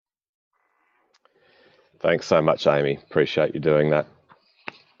Thanks so much, Amy. Appreciate you doing that.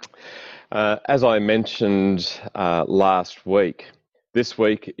 As I mentioned last week, this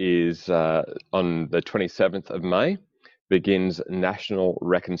week is on the 27th of May, begins National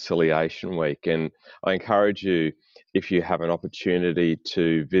Reconciliation Week. And I encourage you, if you have an opportunity,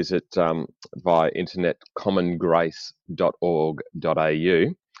 to visit via internet commongrace.org.au,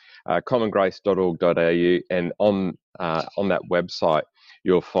 commongrace.org.au, and on that website,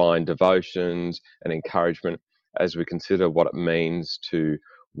 you'll find devotions and encouragement as we consider what it means to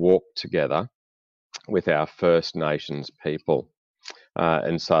walk together with our First Nations people.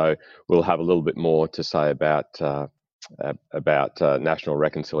 And so we'll have a little bit more to say about National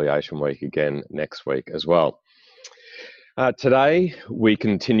Reconciliation Week again next week as well. Today, we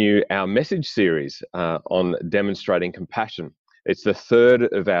continue our message series on demonstrating compassion. It's the third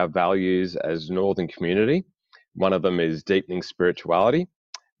of our values as Northern Community. One of them is deepening spirituality,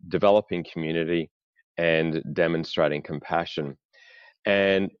 developing community, and demonstrating compassion.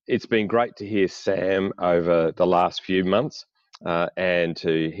 And it's been great to hear Sam over the last few months and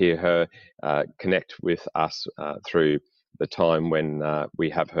to hear her connect with us through the time when we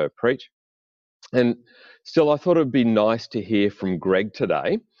have her preach. And still, I thought it would be nice to hear from Greg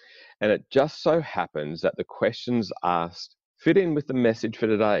today. And it just so happens that the questions asked fit in with the message for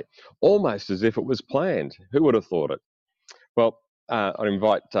today, almost as if it was planned. Who would have thought it? Well, I'd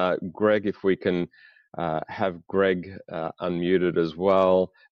invite Greg, if we can have Greg unmuted as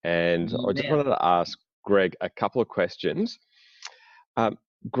well. And I just wanted to ask Greg a couple of questions.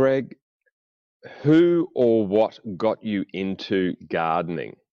 Greg, who or what got you into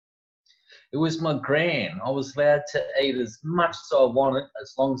gardening? It was my gran. I was allowed to eat as much as I wanted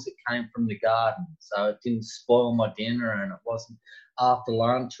as long as it came from the garden. So it didn't spoil my dinner, and it wasn't after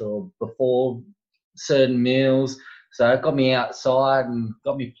lunch or before certain meals. So it got me outside and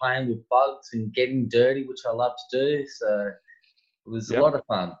got me playing with bugs and getting dirty, which I love to do. So it was a lot of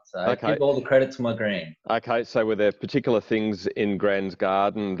fun. So I give all the credit to my gran. Okay, so were there particular things in Gran's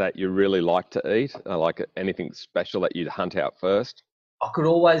garden that you really like to eat? Like anything special that you'd hunt out first? I could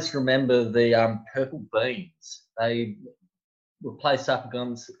always remember the purple beans. They were placed up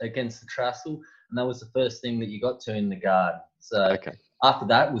against the trestle, and that was the first thing that you got to in the garden. So after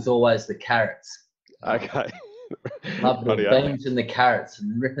that was always the carrots. Okay. Love the beans and the carrots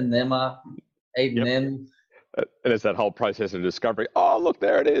and ripping them up, eating them. And it's that whole process of discovery. Oh, look,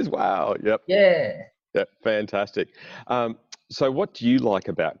 there it is. Wow. Yep. Yeah. Yep. Fantastic. So what do you like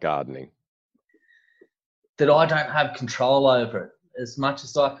about gardening? That I don't have control over it. As much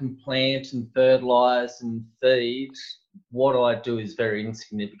as I can plant and fertilise and feed, what I do is very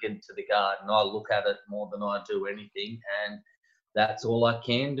insignificant to the garden. I look at it more than I do anything, and that's all I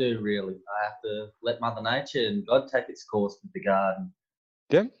can do, really. I have to let Mother Nature and God take its course with the garden.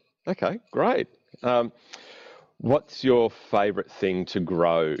 Yeah. Okay, great. What's your favourite thing to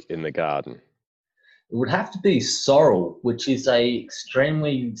grow in the garden? It would have to be sorrel, which is a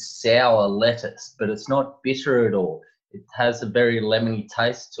extremely sour lettuce, but it's not bitter at all. It has a very lemony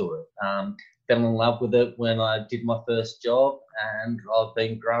taste to it. Fell in love with it when I did my first job, and I've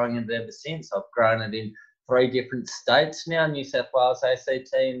been growing it ever since. I've grown it in 3 different states now, New South Wales,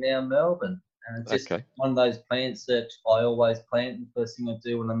 ACT, and now Melbourne. And it's just one of those plants that I always plant, the first thing I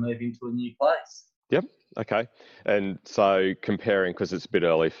do when I move into a new place. Yep. Okay. And so comparing, because it's a bit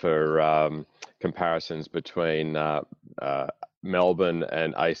early for comparisons between Melbourne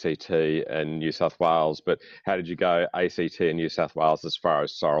and ACT and New South Wales, but how did you go ACT and New South Wales as far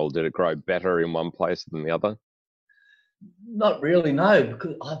as sorrel? Did it grow better in one place than the other? Not really, no,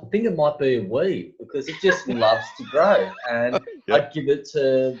 because I think it might be a weed, because it just loves to grow. And I'd give it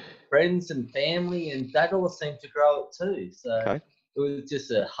to friends and family, and that all seemed to grow it too. So it was just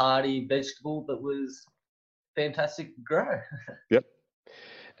a hardy vegetable that was fantastic to grow. Yep.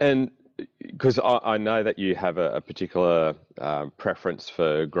 And because I know that you have a particular preference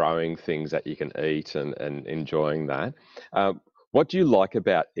for growing things that you can eat and enjoying that. What do you like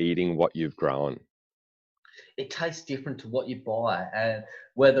about eating what you've grown? It tastes different to what you buy, and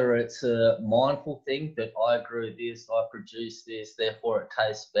whether it's a mindful thing that I grew this, I produce this, therefore it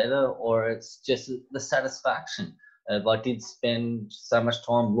tastes better, or it's just the satisfaction. I did spend so much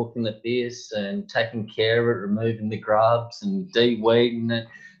time looking at this and taking care of it, removing the grubs and de-weeding it.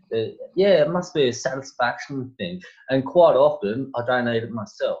 It must be a satisfaction thing. And quite often, I don't eat it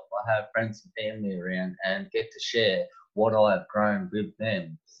myself. I have friends and family around and get to share what I have grown with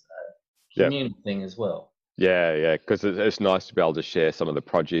them. So, community thing as well. Yeah, because it's nice to be able to share some of the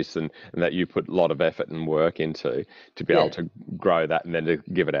produce and that you put a lot of effort and work into to be able to grow that and then to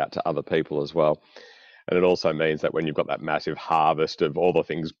give it out to other people as well. And it also means that when you've got that massive harvest of all the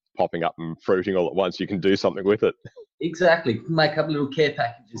things popping up and fruiting all at once. You can do something with it. Exactly. Make up little care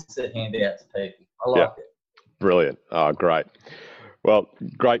packages to hand out to people. I like it. Brilliant. Oh, great. Well,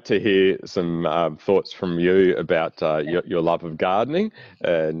 great to hear some thoughts from you about your love of gardening.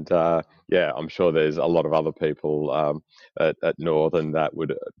 And I'm sure there's a lot of other people at Northern that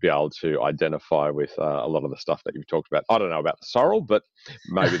would be able to identify with a lot of the stuff that you've talked about. I don't know about the sorrel, but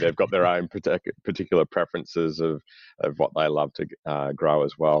maybe they've got their own particular preferences of what they love to grow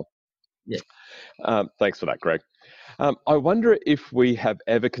as well. Yeah. Thanks for that, Greg. I wonder if we have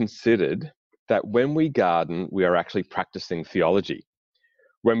ever considered that when we garden, we are actually practicing theology.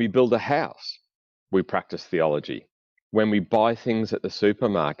 When we build a house, we practice theology. When we buy things at the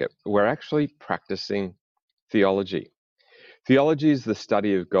supermarket, we're actually practicing theology. Theology is the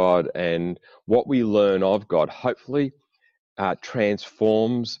study of God, and what we learn of God hopefully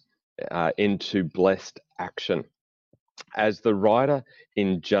transforms into blessed action. As the writer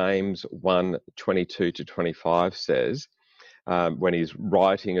in James 1:22-25 says, when he's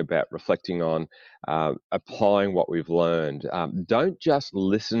writing about reflecting on applying what we've learned, don't just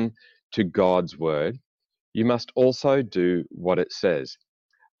listen to God's word, you must also do what it says.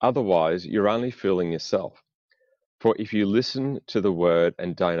 Otherwise, you're only fooling yourself. For if you listen to the word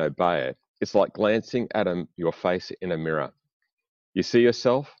and don't obey it, it's like glancing at your face in a mirror. You see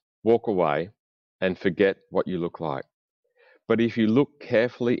yourself, walk away, and forget what you look like. But if you look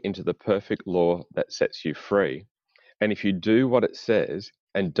carefully into the perfect law that sets you free, and if you do what it says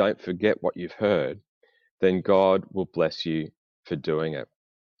and don't forget what you've heard, then God will bless you for doing it.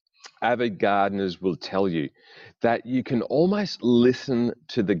 Avid gardeners will tell you that you can almost listen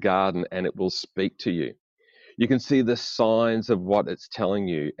to the garden and it will speak to you. You can see the signs of what it's telling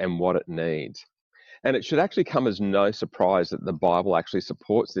you and what it needs. And it should actually come as no surprise that the Bible actually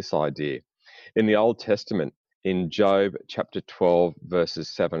supports this idea. In the Old Testament, in Job chapter 12, verses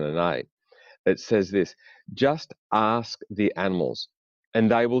 7 and 8, it says this: just ask the animals and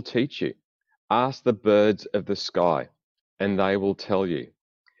they will teach you. Ask the birds of the sky and they will tell you.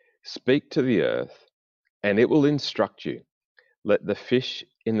 Speak to the earth and it will instruct you. Let the fish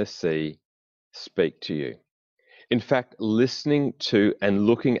in the sea speak to you. In fact, listening to and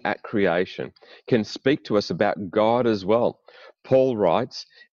looking at creation can speak to us about God as well. Paul writes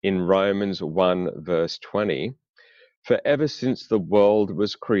in Romans 1 verse 20, "For ever since the world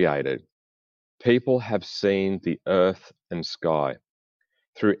was created, people have seen the earth and sky.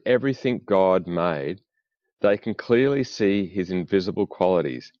 Through everything God made, they can clearly see his invisible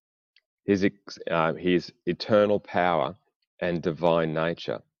qualities, his eternal power and divine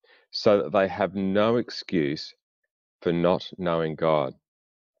nature, so that they have no excuse for not knowing God."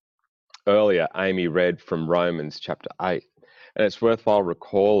 Earlier, Amy read from Romans chapter 8, and it's worthwhile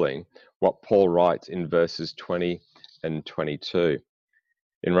recalling what Paul writes in verses 20 and 22.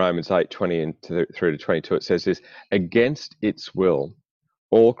 In Romans 8:20 and through to 22, it says this: against its will,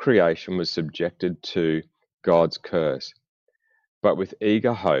 all creation was subjected to God's curse. But with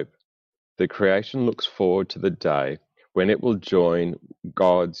eager hope, the creation looks forward to the day when it will join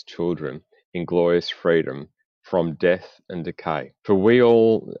God's children in glorious freedom from death and decay. For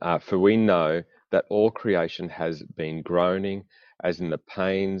we know that all creation has been groaning as in the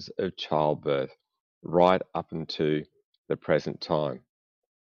pains of childbirth right up unto the present time.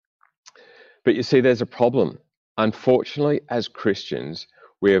 But you see, there's a problem. Unfortunately, as Christians,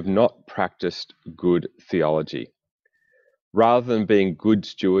 we have not practiced good theology. Rather than being good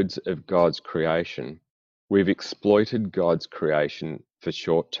stewards of God's creation, we've exploited God's creation for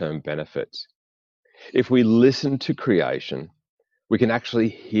short-term benefits. If we listen to creation, we can actually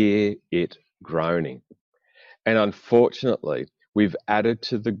hear it groaning. And unfortunately, we've added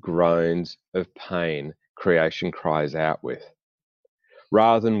to the groans of pain creation cries out with.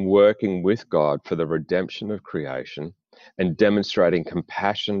 Rather than working with God for the redemption of creation and demonstrating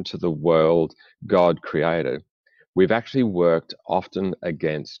compassion to the world God created, we've actually worked often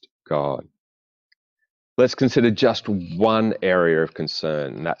against God. Let's consider just one area of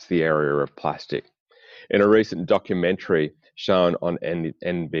concern, and that's the area of plastic. In a recent documentary shown on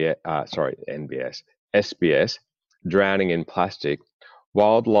SBS, Drowning in Plastic,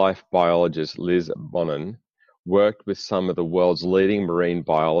 wildlife biologist Liz Bonin worked with some of the world's leading marine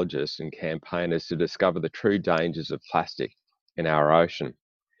biologists and campaigners to discover the true dangers of plastic in our ocean.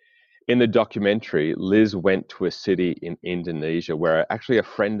 In the documentary, Liz went to a city in Indonesia where actually a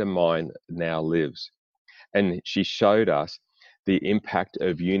friend of mine now lives, and she showed us the impact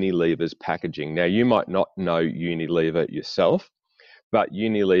of Unilever's packaging. Now, you might not know Unilever yourself, but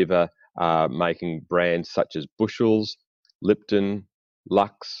Unilever are making brands such as Bushels, Lipton,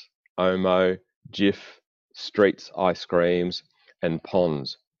 Lux, Omo, Jif, Streets Ice Creams, and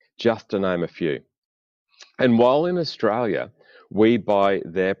Pond's. just to name a few. And while in Australia, we buy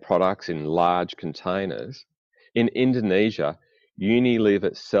their products in large containers, in Indonesia,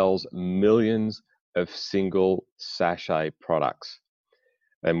 Unilever sells millions of single sachet products.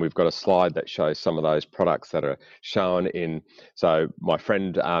 And we've got a slide that shows some of those products that are shown in. So my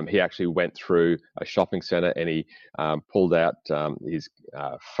friend, he actually went through a shopping centre and he pulled out his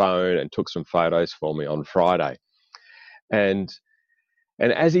phone and took some photos for me on Friday. And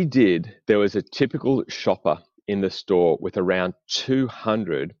as he did, there was a typical shopper in the store with around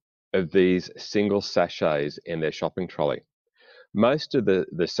 200 of these single sachets in their shopping trolley. Most of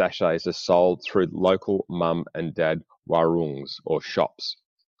the sachets are sold through local mum and dad warungs or shops.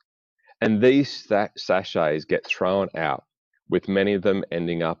 And these sachets get thrown out, with many of them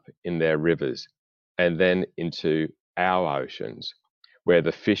ending up in their rivers and then into our oceans, where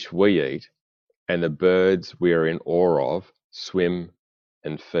the fish we eat and the birds we are in awe of swim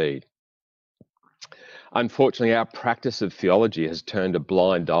and feed. Unfortunately, our practice of theology has turned a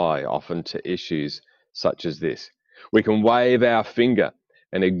blind eye often to issues such as this. We can wave our finger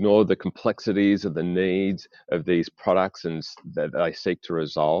and ignore the complexities of the needs of these products and that they seek to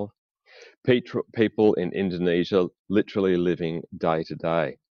resolve. People in Indonesia literally living day to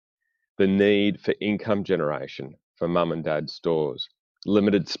day. The need for income generation for mum and dad stores,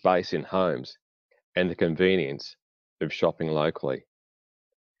 limited space in homes, and the convenience of shopping locally.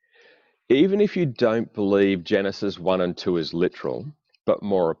 Even if you don't believe Genesis 1 and 2 is literal, but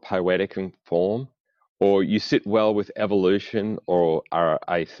more poetic in form, or you sit well with evolution or are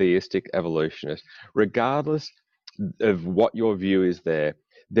a theistic evolutionist, regardless of what your view is there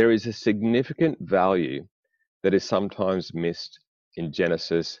is a significant value that is sometimes missed in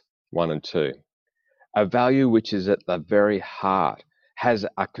Genesis 1 and 2. A value which is at the very heart, has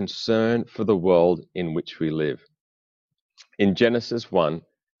a concern for the world in which we live. In Genesis 1,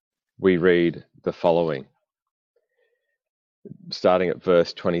 we read the following, starting at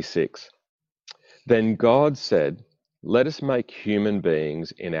verse 26. Then God said, "Let us make human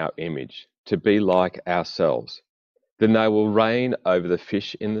beings in our image, to be like ourselves. Then they will reign over the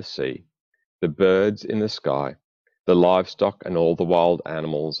fish in the sea, the birds in the sky, the livestock and all the wild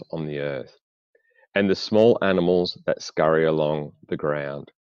animals on the earth, and the small animals that scurry along the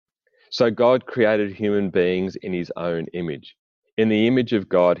ground." So God created human beings in his own image. In the image of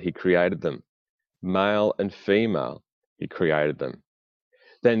God, he created them. Male and female, he created them.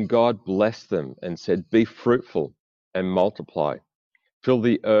 Then God blessed them and said, "Be fruitful and multiply, fill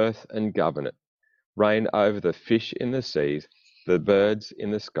the earth and govern it. Reign over the fish in the seas, the birds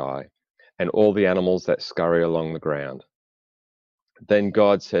in the sky, and all the animals that scurry along the ground." Then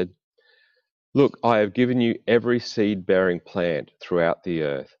God said, "Look, I have given you every seed-bearing plant throughout the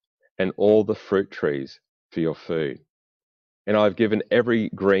earth, and all the fruit trees for your food. And I have given every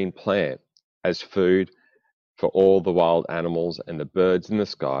green plant as food for all the wild animals and the birds in the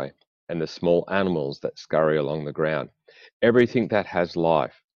sky and the small animals that scurry along the ground, everything that has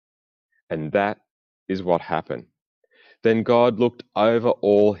life." And that is what happened. Then God looked over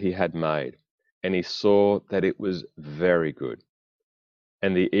all he had made, and he saw that it was very good.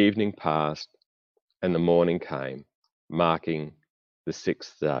 And the evening passed, and the morning came, marking the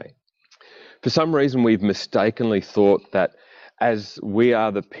sixth day. For some reason, we've mistakenly thought that as we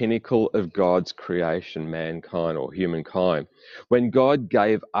are the pinnacle of God's creation, mankind or humankind, when God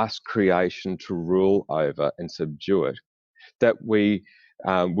gave us creation to rule over and subdue it, that we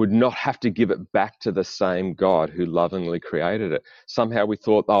would not have to give it back to the same God who lovingly created it. Somehow we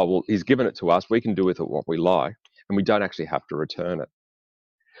thought, oh, well, he's given it to us, we can do with it what we like, and we don't actually have to return it.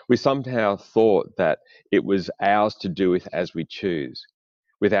 We somehow thought that it was ours to do with as we choose,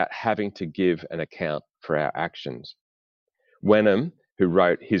 without having to give an account for our actions. Wenham, who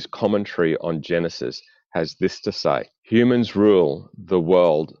wrote his commentary on Genesis, has this to say: "Humans rule the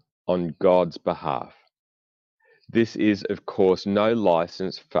world on God's behalf. This is, of course, no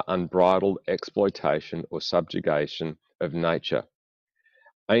license for unbridled exploitation or subjugation of nature.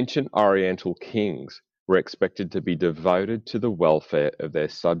 Ancient Oriental kings were expected to be devoted to the welfare of their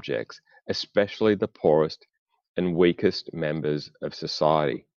subjects, especially the poorest and weakest members of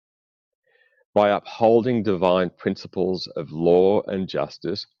society. By upholding divine principles of law and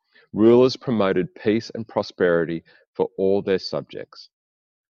justice, rulers promoted peace and prosperity for all their subjects.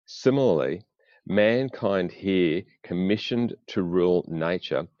 Similarly, mankind here commissioned to rule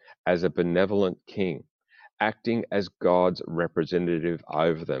nature as a benevolent king, acting as God's representative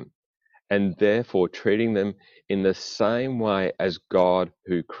over them, and therefore treating them in the same way as God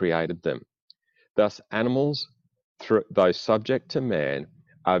who created them. Thus, animals, though subject to man,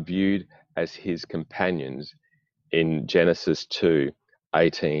 are viewed as his companions in Genesis 2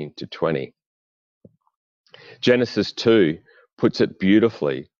 18 to 20. Genesis 2 puts it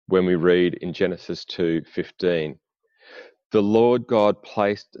beautifully when we read in Genesis 2:15, the Lord God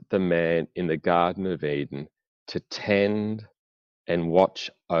placed the man in the Garden of Eden to tend and watch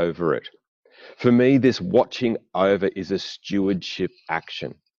over it. For me, this watching over is a stewardship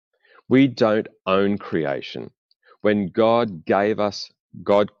action. We don't own creation. When God gave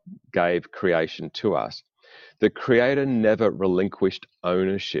creation to us, the Creator never relinquished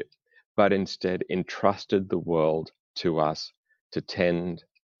ownership, but instead entrusted the world to us to tend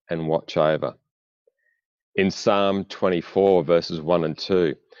and watch over. In Psalm 24, verses 1 and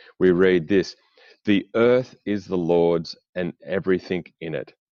 2, we read this, the earth is the Lord's and everything in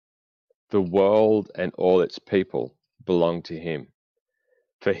it. The world and all its people belong to him.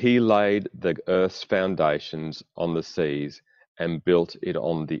 For he laid the earth's foundations on the seas and built it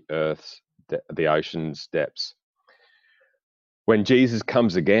on the ocean's depths. When Jesus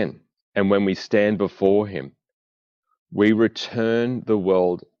comes again, and when we stand before him, we return the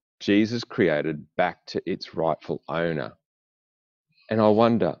world Jesus created back to its rightful owner. And I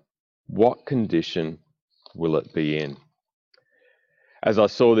wonder, what condition will it be in? As I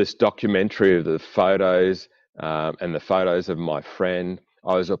saw this documentary of the photos and the photos of my friend,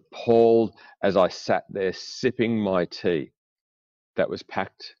 I was appalled as I sat there sipping my tea that was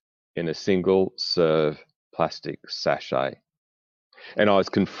packed in a single serve plastic sachet. And I was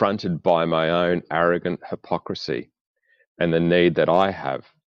confronted by my own arrogant hypocrisy and the need that I have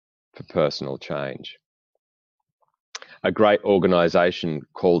for personal change. A great organisation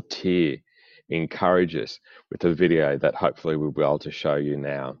called TEAR encourages with a video that hopefully we'll be able to show you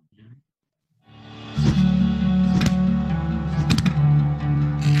now.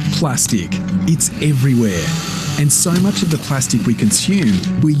 Plastic, it's everywhere. And so much of the plastic we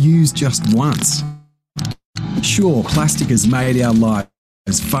consume, we use just once. Sure, plastic has made our lives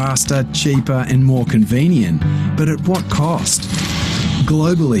faster, cheaper and more convenient, but at what cost?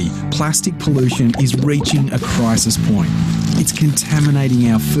 Globally, plastic pollution is reaching a crisis point. It's contaminating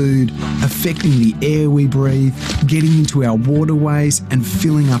our food, affecting the air we breathe, getting into our waterways and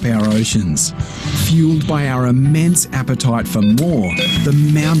filling up our oceans. Fueled by our immense appetite for more, the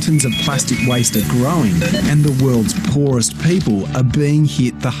mountains of plastic waste are growing and the world's poorest people are being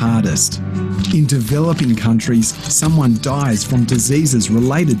hit the hardest. In developing countries, someone dies from diseases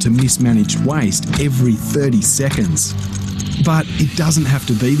related to mismanaged waste every 30 seconds. But it doesn't have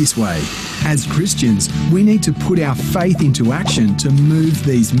to be this way. As Christians, we need to put our faith into action to move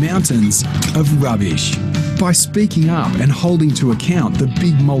these mountains of rubbish. By speaking up and holding to account the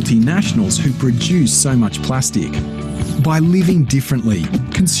big multinationals who produce so much plastic. By living differently,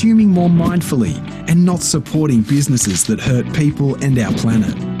 consuming more mindfully, and not supporting businesses that hurt people and our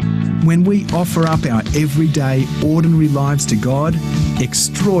planet. When we offer up our everyday, ordinary lives to God,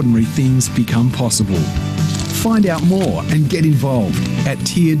 extraordinary things become possible. Find out more and get involved at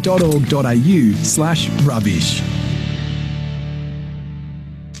tier.org.au/rubbish.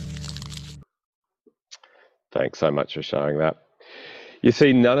 Thanks so much for showing that. You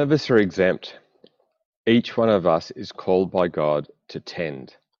see, none of us are exempt. Each one of us is called by God to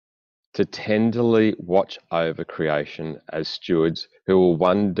tenderly watch over creation as stewards who will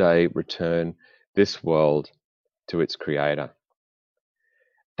one day return this world to its creator.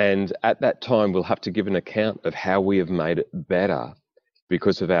 And at that time, we'll have to give an account of how we have made it better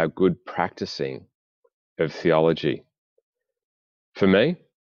because of our good practicing of theology. For me,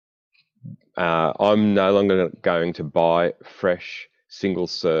 I'm no longer going to buy fresh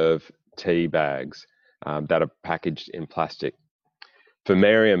single-serve tea bags that are packaged in plastic. For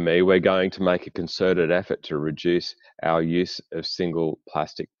Mary and me, we're going to make a concerted effort to reduce our use of single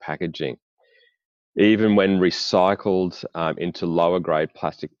plastic packaging. Even when recycled into lower grade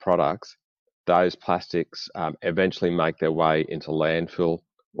plastic products, those plastics eventually make their way into landfill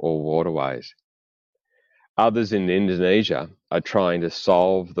or waterways. Others in Indonesia are trying to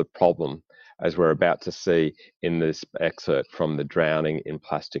solve the problem, as we're about to see in this excerpt from the Drowning in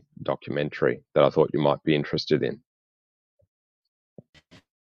Plastic documentary that I thought you might be interested in.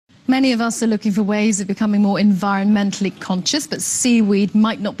 Many of us are looking for ways of becoming more environmentally conscious, but seaweed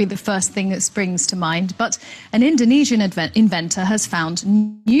might not be the first thing that springs to mind. But an Indonesian inventor has found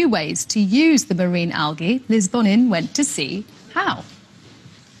new ways to use the marine algae. Liz Bonin went to see how.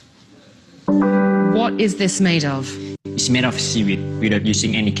 What is this made of? It's made of seaweed without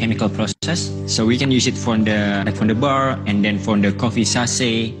using any chemical process. So we can use it from the bar and then from the coffee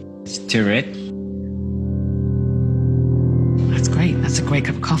sachet, stir it. That's great. That's a great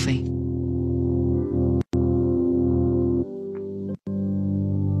cup of coffee.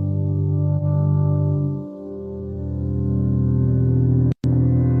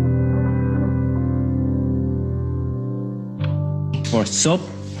 for soap.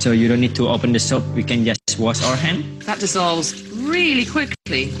 So you don't need to open the soap. We can just wash our hand. That dissolves really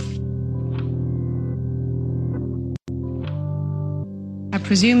quickly. I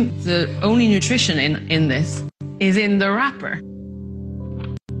presume the only nutrition in this is in the wrapper.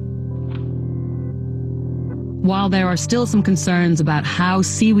 While there are still some concerns about how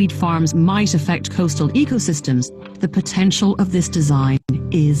seaweed farms might affect coastal ecosystems, the potential of this design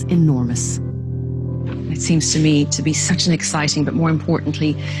is enormous. It seems to me to be such an exciting, but more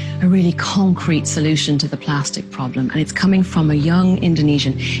importantly, a really concrete solution to the plastic problem. And it's coming from a young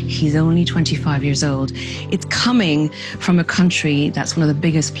Indonesian. He's only 25 years old. It's coming from a country that's one of the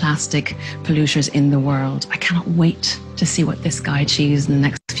biggest plastic polluters in the world. I cannot wait to see what this guy achieves in the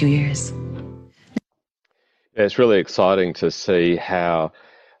next few years. Yeah, it's really exciting to see how,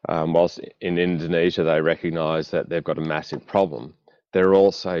 whilst in Indonesia they recognise that they've got a massive problem, they're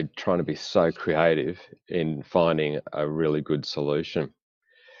also trying to be so creative in finding a really good solution.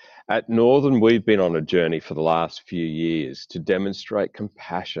 At Northern, we've been on a journey for the last few years to demonstrate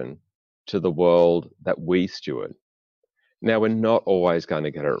compassion to the world that we steward. Now, we're not always going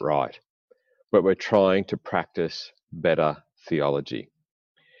to get it right, but we're trying to practice better theology.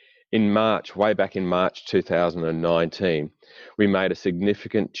 In March, way back in March 2019, we made a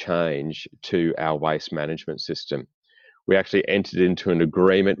significant change to our waste management system. We actually entered into an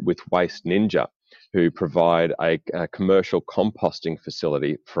agreement with Waste Ninja, who provide a commercial composting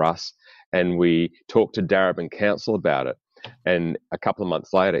facility for us, and we talked to Darebin Council about it. And a couple of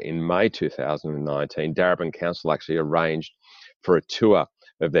months later, in May 2019, Darebin Council actually arranged for a tour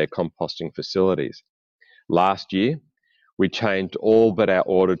of their composting facilities. Last year, we changed all but our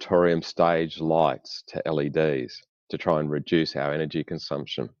auditorium stage lights to LEDs to try and reduce our energy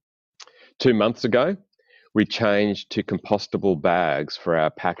consumption. 2 months ago, we changed to compostable bags for our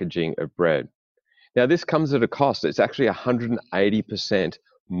packaging of bread. Now, this comes at a cost. It's actually 180%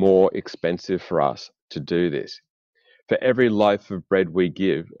 more expensive for us to do this. For every loaf of bread we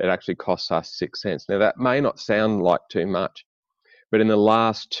give, it actually costs us 6 cents. Now, that may not sound like too much, but in the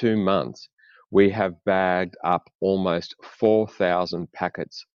last 2 months, we have bagged up almost 4,000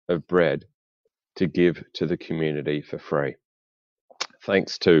 packets of bread to give to the community for free.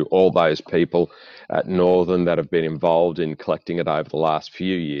 Thanks to all those people at Northern that have been involved in collecting it over the last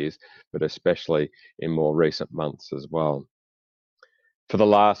few years, but especially in more recent months as well. For the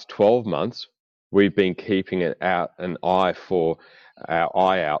last 12 months, we've been keeping an eye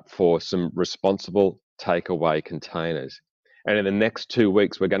out for some responsible takeaway containers. And in the next 2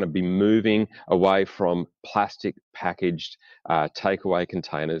 weeks, we're going to be moving away from plastic packaged takeaway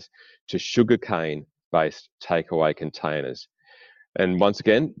containers to sugarcane-based takeaway containers. And once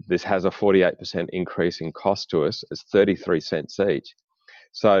again, this has a 48% increase in cost to us. It's 33 cents each.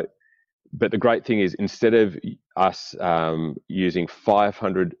 So, but the great thing is, instead of us using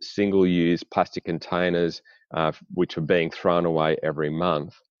 500 single-use plastic containers, which are being thrown away every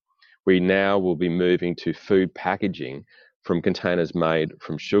month, we now will be moving to food packaging from containers made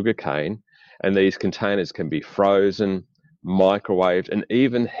from sugarcane, and these containers can be frozen, microwaved, and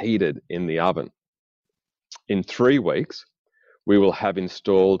even heated in the oven. In 3 weeks, we will have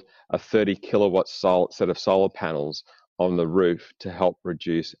installed a 30 kilowatt set of solar panels on the roof to help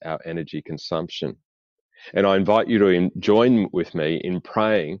reduce our energy consumption. And I invite you to join with me in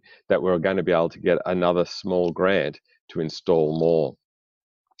praying that we're going to be able to get another small grant to install more.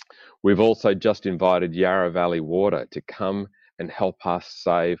 We've also just invited Yarra Valley Water to come and help us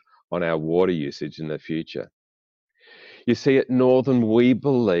save on our water usage in the future. You see, at Northern, we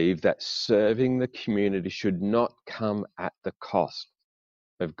believe that serving the community should not come at the cost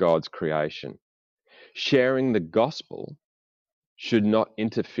of God's creation. Sharing the gospel should not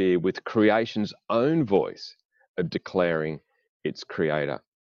interfere with creation's own voice of declaring its creator.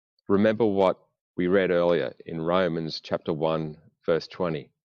 Remember what we read earlier in Romans chapter 1, verse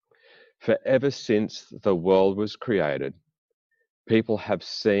 20. For ever since the world was created, people have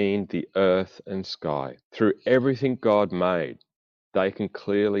seen the earth and sky. Through everything God made, they can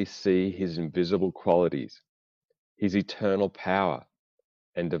clearly see his invisible qualities, his eternal power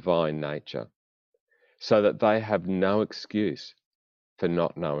and divine nature, so that they have no excuse for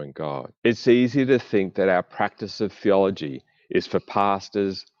not knowing God. It's easy to think that our practice of theology is for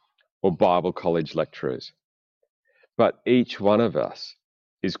pastors or Bible college lecturers, but each one of us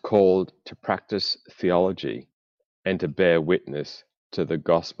is called to practice theology and to bear witness to the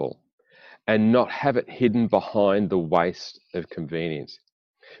gospel and not have it hidden behind the waste of convenience.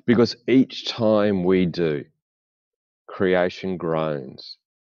 Because each time we do, creation groans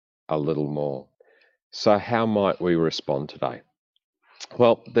a little more. So how might we respond today?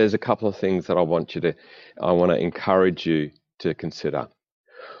 Well, there's a couple of things that I want to encourage you to consider.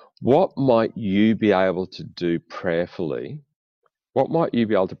 What might you be able to do prayerfully? What might you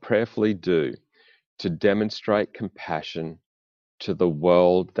be able to prayerfully do to demonstrate compassion to the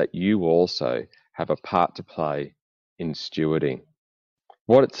world that you also have a part to play in stewarding?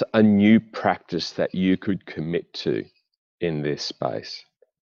 What's a new practice that you could commit to in this space?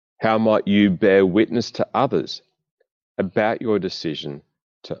 How might you bear witness to others about your decision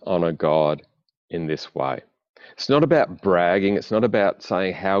to honour God in this way? It's not about bragging. It's not about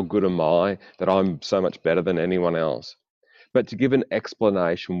saying, how good am I, that I'm so much better than anyone else, but to give an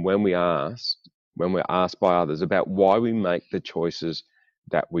explanation when we're asked by others about why we make the choices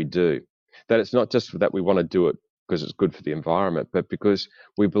that we do. That it's not just that we want to do it because it's good for the environment, but because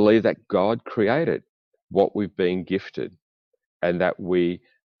we believe that God created what we've been gifted and that we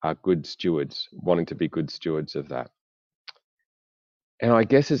are good stewards, wanting to be good stewards of that. And I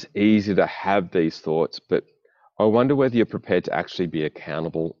guess it's easy to have these thoughts, but I wonder whether you're prepared to actually be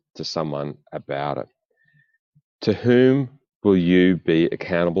accountable to someone about it. To whom will you be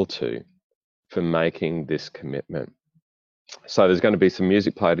accountable to for making this commitment? So there's going to be some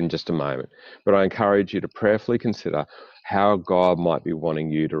music played in just a moment, but I encourage you to prayerfully consider how God might be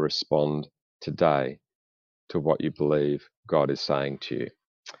wanting you to respond today to what you believe God is saying to you.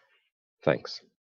 Thanks.